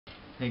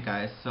Hey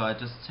guys, so I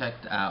just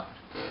checked out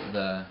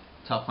the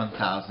top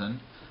 1000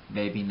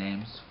 baby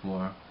names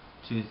for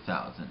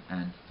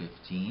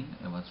 2015.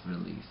 It was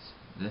released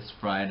this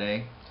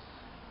Friday,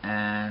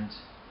 and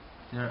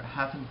there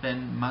hasn't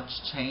been much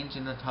change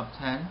in the top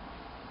 10.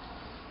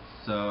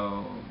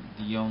 So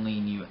the only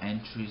new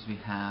entries we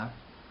have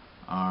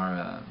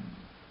are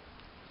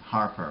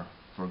Harper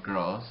for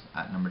girls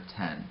at number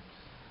 10,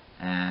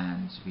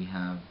 and we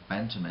have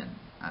Benjamin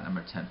at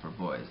number 10 for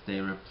boys. They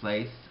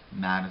replace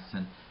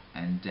Madison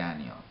and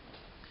Daniel.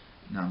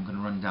 Now I'm going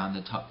to run down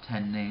the top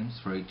 10 names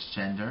for each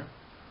gender.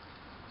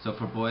 So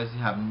for boys we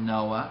have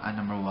Noah at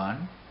number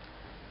 1.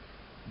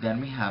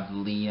 Then we have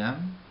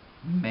Liam,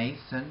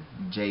 Mason,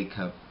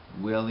 Jacob,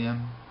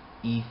 William,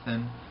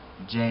 Ethan,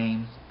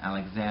 James,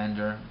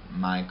 Alexander,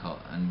 Michael,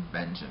 and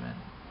Benjamin.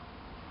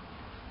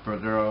 For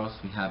girls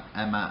we have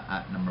Emma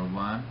at number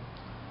 1,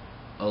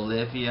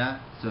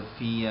 Olivia,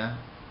 Sophia,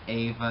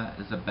 Ava,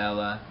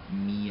 Isabella,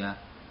 Mia,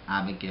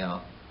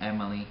 Abigail,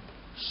 Emily,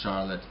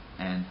 Charlotte,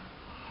 and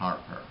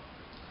Harper.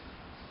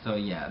 So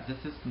yeah, this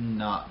is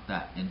not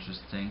that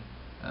interesting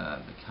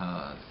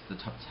because the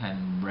top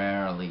 10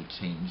 rarely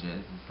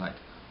changes. It's like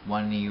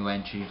one new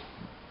entry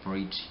for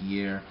each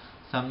year.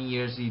 Some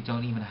years you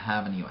don't even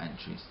have a new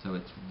entry, so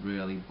it's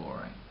really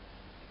boring.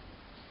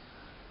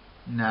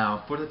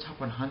 Now for the top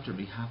 100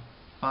 we have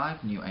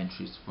 5 new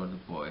entries for the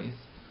boys.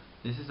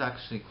 This is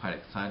actually quite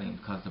exciting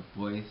because the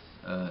boys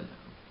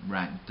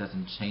rank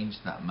doesn't change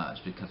that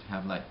much, because we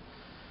have like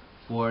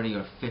 40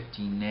 or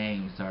 50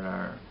 names that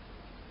are,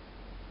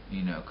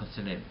 you know,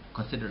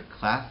 considered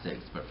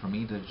classics, but for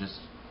me they're just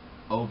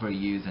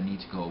overused and need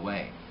to go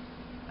away.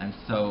 And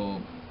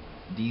so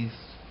these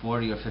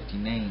 40 or 50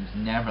 names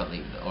never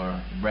leave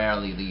or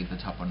rarely leave the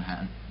top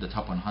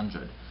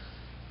 100,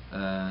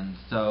 and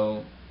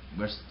so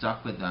we're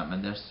stuck with them,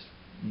 and there's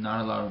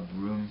not a lot of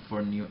room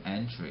for new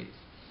entries,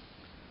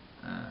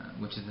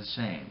 which is a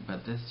shame.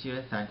 But this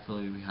year,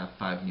 thankfully, we have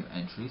 5 new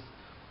entries.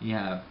 We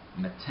have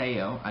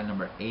Mateo at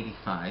number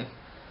 85.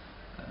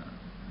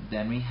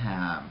 Then we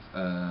have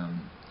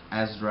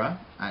Ezra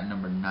at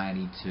number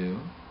 92.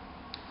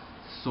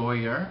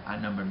 Sawyer at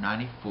number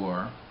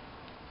 94.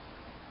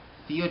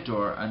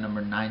 Theodore at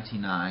number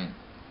 99.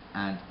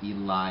 And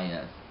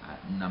Elias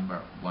at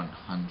number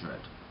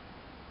 100.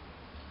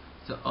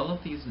 So all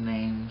of these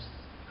names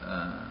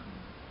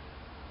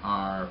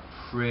are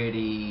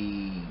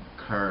pretty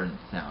current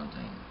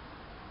sounding.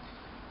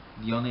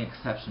 The only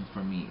exception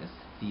for me is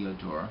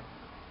Theodore,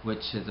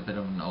 which is a bit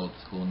of an old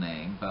school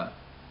name, but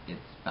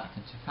it's back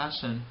into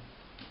fashion.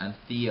 And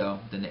Theo,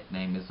 the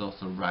nickname, is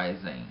also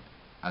rising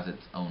as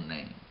its own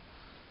name,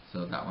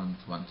 so that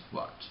one's one to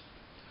watch.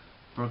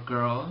 For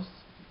girls,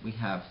 we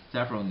have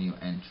several new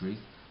entries,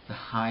 the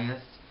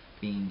highest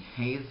being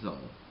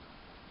Hazel,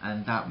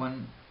 and that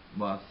one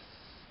was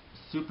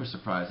super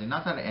surprising.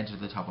 Not that it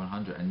entered the top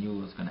 100, I knew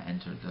it was going to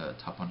enter the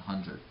top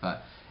 100,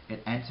 but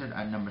it entered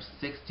at number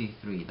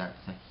 63.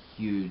 That's a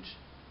huge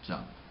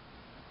jump,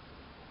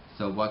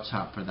 so watch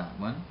out for that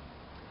one.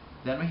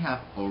 Then we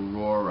have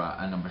Aurora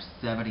at number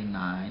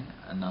 79,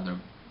 another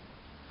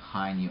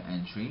high new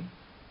entry.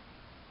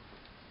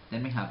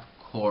 Then we have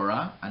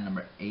Cora at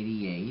number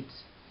 88.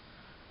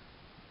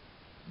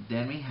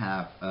 Then we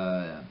have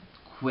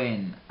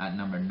Quinn at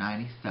number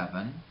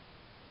 97.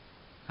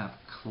 Have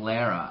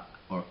Clara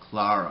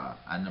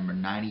at number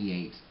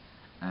 98,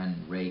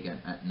 and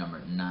Reagan at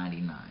number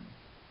 99.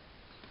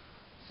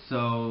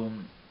 So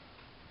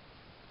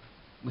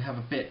we have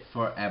a bit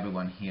for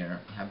everyone here.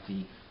 We have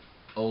the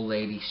old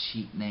lady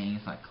chic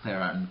names like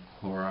Clara and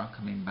Cora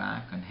coming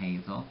back, and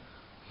Hazel.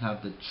 We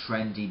have the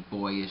trendy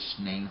boyish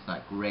names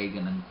like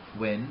Reagan and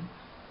Quinn.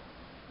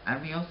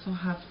 And we also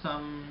have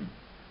some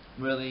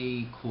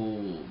really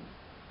cool,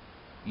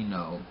 you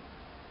know,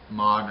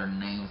 modern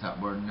names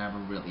that were never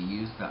really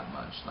used that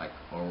much, like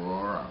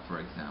Aurora, for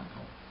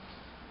example,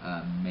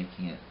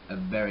 making it a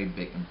very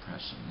big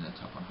impression in the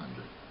top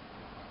 100.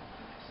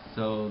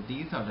 So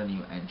these are the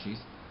new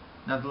entries.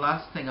 Now the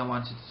last thing I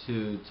wanted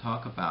to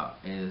talk about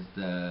is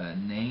the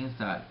names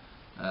that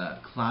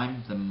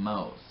climbed the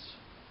most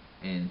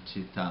in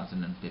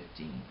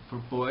 2015. For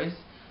boys,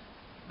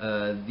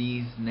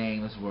 these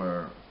names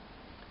were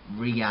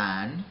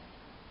Rianne,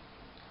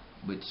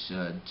 which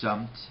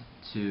jumped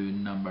to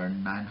number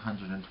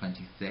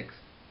 926.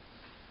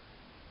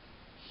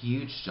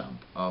 Huge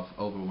jump of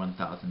over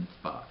 1,000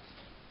 spots.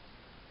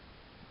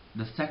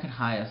 The second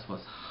highest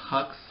was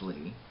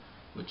Huxley,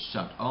 which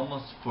jumped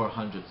almost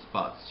 400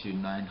 spots to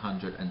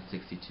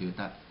 962.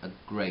 That's a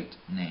great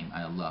name.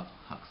 I love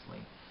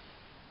Huxley.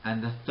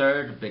 And the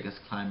third biggest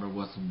climber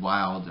was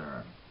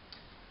Wilder,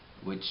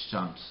 which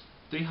jumped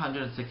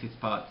 360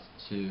 spots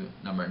to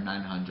number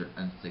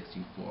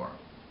 964.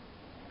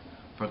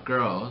 For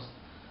girls,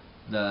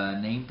 the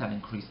name that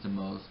increased the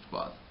most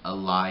was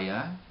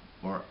Alaya,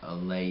 or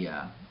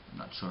Alea, I'm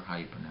not sure how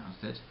you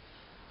pronounce it,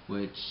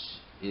 which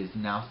is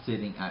now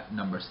sitting at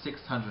number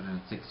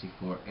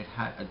 664. It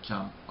had a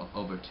jump of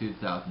over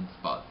 2,000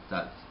 spots.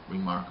 That's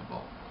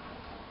remarkable.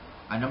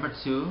 At number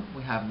 2,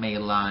 we have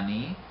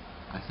Meilani.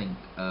 I think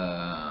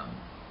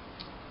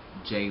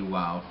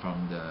JWoww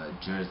from the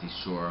Jersey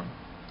Shore.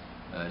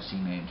 She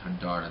named her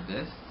daughter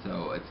this,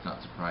 so it's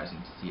not surprising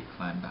to see it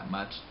climb that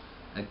much.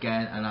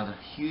 Again, another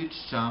huge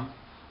jump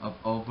of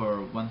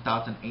over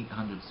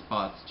 1,800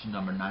 spots to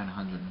number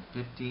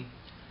 950.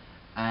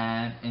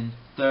 And in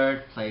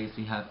third place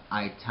we have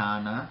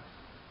Aitana,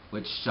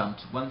 which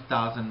jumped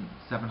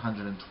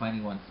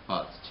 1,721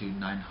 spots to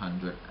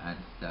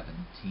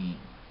 917.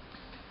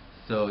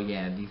 So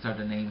yeah, these are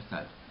the names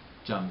that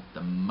jumped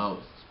the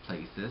most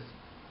places.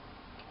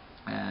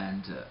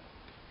 And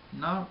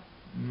not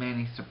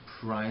many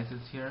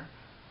surprises here.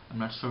 I'm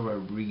not sure where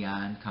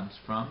Rianne comes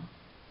from.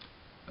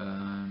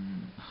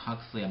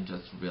 Huxley, I'm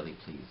just really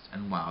pleased.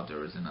 And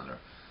Wilder is another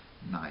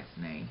nice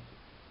name.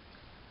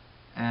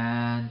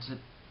 And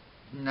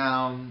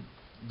now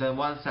the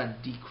ones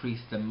that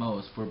decreased the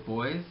most for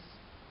boys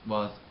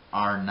was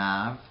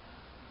Arnav,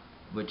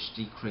 which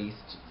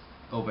decreased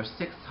over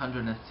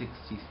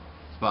 660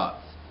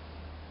 spots,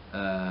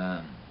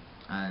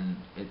 and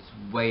it's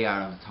way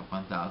out of the top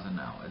 1,000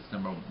 now. It's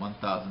number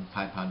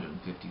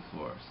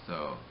 1,554,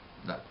 so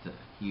that's a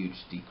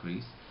huge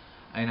decrease.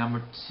 And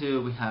number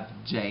 2 we have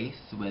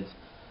Jace with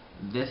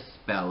this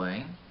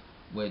spelling,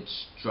 which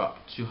dropped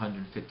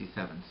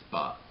 257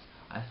 spots.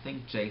 I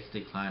think Jace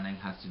declining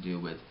has to do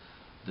with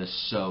the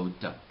show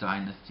Duck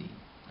Dynasty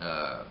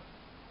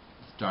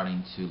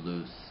starting to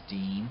lose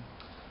steam,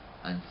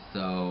 and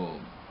so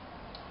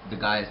the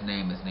guy's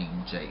name is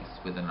named Jace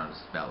with another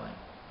spelling,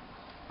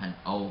 and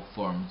all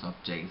forms of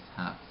Jace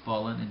have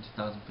fallen in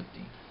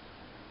 2015.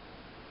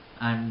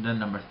 And the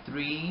number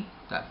 3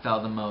 that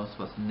fell the most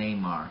was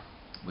Neymar,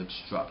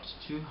 which dropped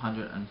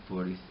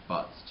 240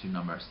 spots to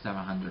number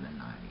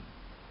 790.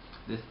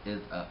 This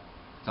is a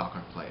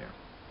soccer player.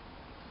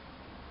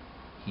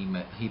 He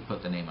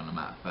put the name on the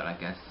map, but I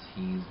guess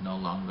he's no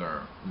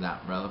longer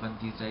that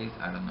relevant these days.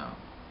 I don't know.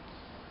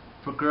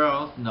 For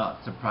girls,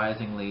 not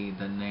surprisingly,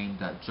 the name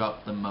that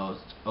dropped the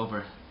most,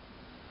 over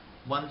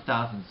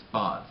 1,000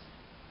 spots,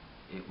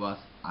 it was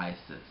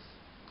Isis.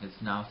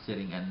 It's now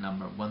sitting at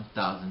number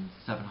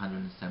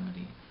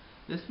 1,770.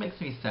 This makes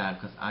me sad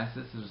because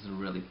Isis is a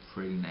really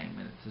pretty name,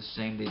 and it's a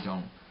shame they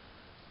don't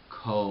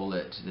call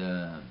it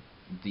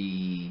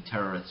the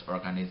terrorist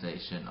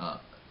organization.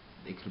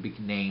 It could be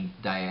named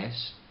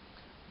Daesh,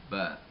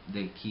 but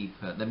they keep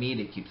the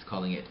media keeps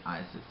calling it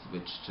ISIS,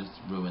 which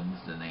just ruins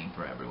the name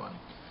for everyone.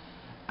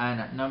 And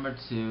at number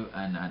 2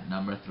 and at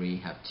number 3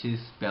 have 2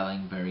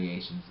 spelling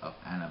variations of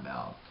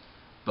Annabelle,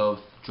 both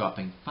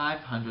dropping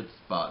 500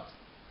 spots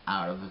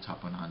out of the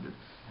top 100.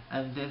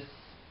 And this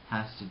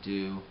has to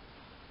do,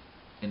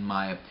 in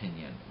my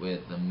opinion,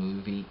 with the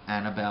movie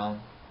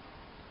Annabelle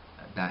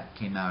that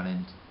came out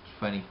in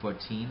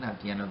 2014 at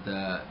the end of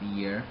the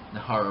year. The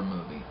horror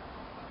movie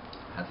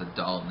has a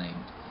doll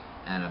named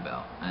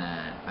Annabelle,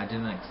 and I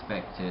didn't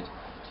expect it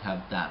to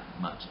have that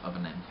much of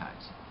an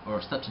impact,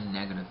 or such a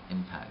negative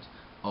impact.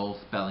 All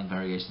spelling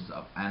variations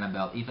of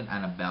Annabelle, even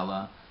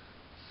Annabella,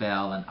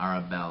 fell, and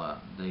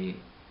Arabella, they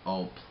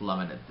all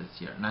plummeted this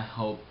year. And I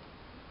hope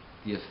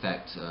the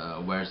effect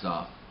wears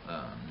off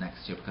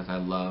next year, because I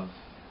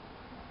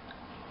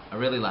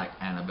really like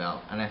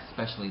Annabelle, and I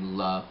especially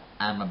love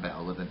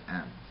Amabelle with an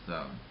M,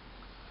 so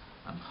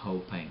I'm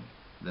hoping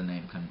the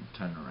name can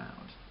turn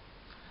around.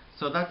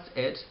 So that's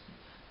it.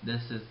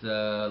 This is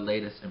the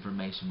latest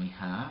information we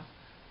have,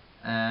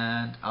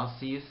 and I'll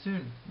see you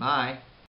soon. Bye.